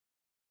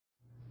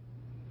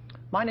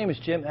My name is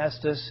Jim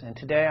Estes, and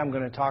today I'm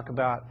going to talk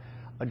about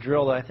a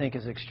drill that I think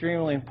is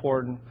extremely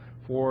important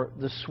for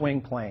the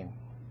swing plane.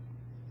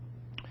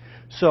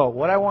 So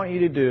what I want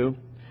you to do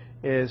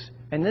is,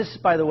 and this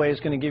by the way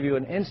is going to give you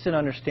an instant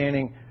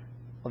understanding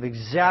of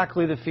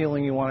exactly the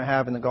feeling you want to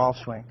have in the golf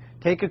swing.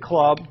 Take a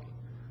club,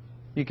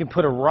 you can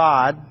put a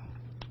rod,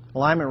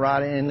 alignment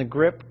rod in the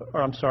grip,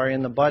 or I'm sorry,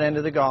 in the butt end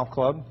of the golf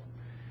club.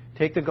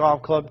 Take the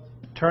golf club,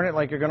 turn it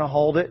like you're going to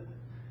hold it,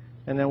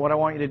 and then what I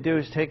want you to do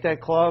is take that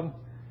club,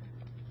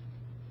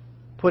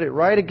 put it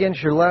right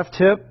against your left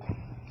hip,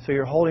 so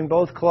you're holding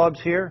both clubs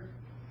here.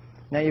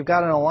 Now you've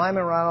got an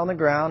alignment rod on the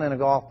ground and a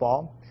golf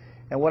ball,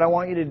 and what I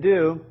want you to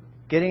do,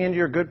 getting into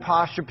your good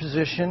posture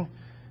position,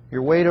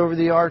 your weight over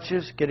the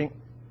arches,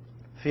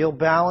 feel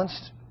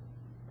balanced.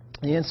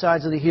 The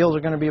insides of the heels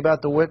are going to be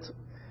about the width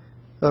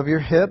of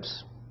your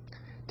hips.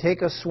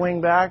 Take a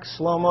swing back,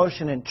 slow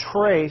motion, and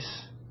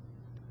trace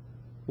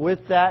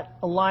with that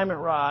alignment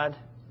rod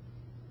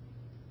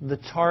the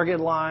target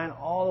line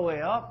all the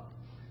way up.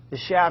 The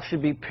shaft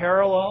should be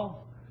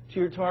parallel to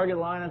your target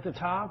line at the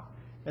top,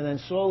 and then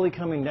slowly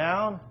coming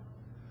down,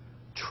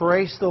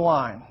 trace the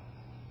line.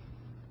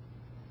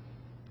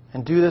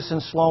 And do this in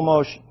slow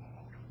motion.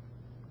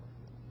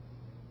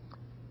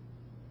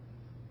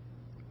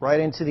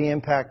 Right into the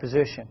impact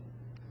position.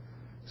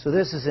 So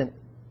this is a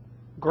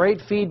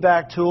great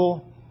feedback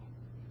tool,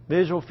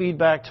 visual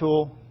feedback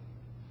tool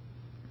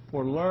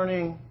for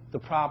learning the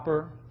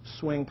proper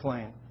swing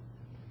plane.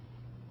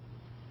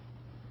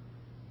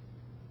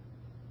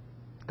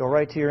 Go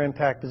right to your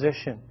impact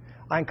position.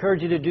 I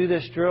encourage you to do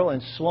this drill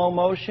in slow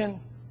motion,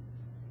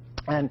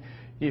 and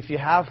if you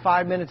have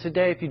 5 minutes a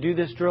day, if you do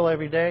this drill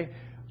every day,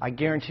 I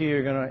guarantee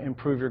you're going to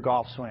improve your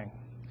golf swing.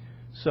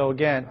 So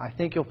again, I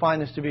think you'll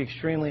find this to be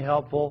extremely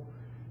helpful.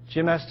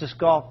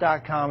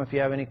 JimEstesGolf.com if you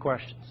have any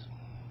questions.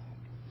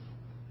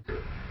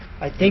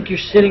 I think you're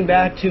sitting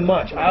back too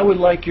much. I would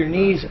like your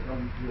knees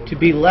to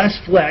be less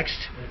flexed,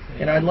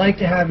 and I'd like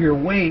to have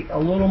your weight a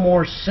little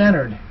more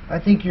centered. I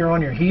think you're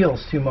on your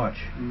heels too much.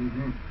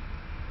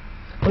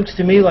 Looks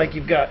to me like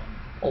you've got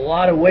a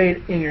lot of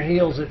weight in your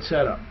heels at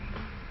setup.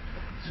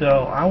 So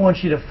I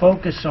want you to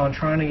focus on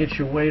trying to get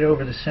your weight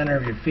over the center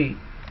of your feet.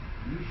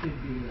 You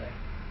should be like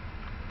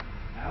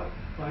out.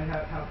 Find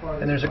out how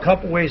far. And there's a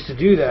couple ways to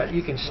do that.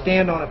 You can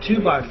stand on a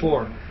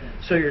 2x4,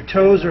 so your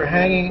toes are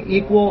hanging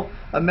equal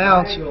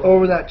amounts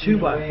over that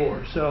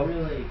 2x4. So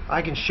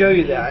I can show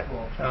you that.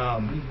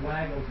 These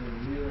waggles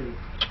are really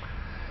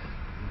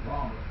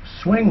wrong.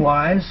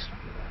 Swing-wise,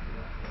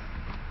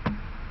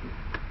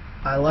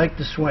 I like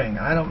the swing.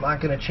 I'm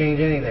not going to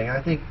change anything.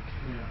 I think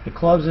the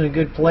club's in a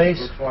good place.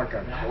 Looks like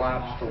I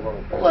collapsed a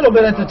little bit. A little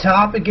bit at the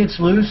top. It gets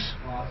loose.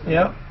 Awesome.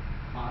 Yep.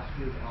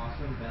 Posture's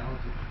awesome. Balance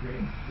is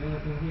great. The only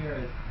thing here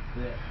is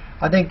that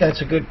I think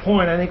that's a good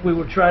point. I think we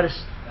would try to,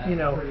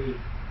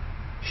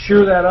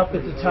 sure that up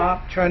at the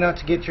top. Try not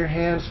to get your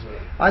hands.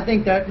 I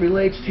think that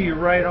relates to your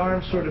right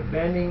arm sort of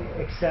bending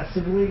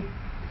excessively.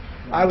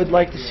 I would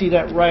like to see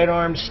that right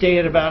arm stay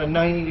at about a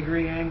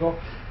 90-degree angle.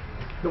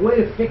 The way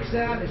to fix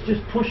that is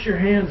just push your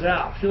hands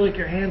out. Feel like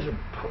your hands are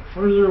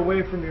further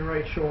away from your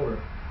right shoulder.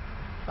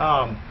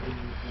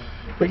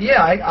 But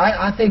yeah,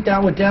 I think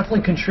that would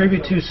definitely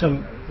contribute to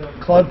some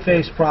club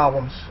face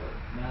problems.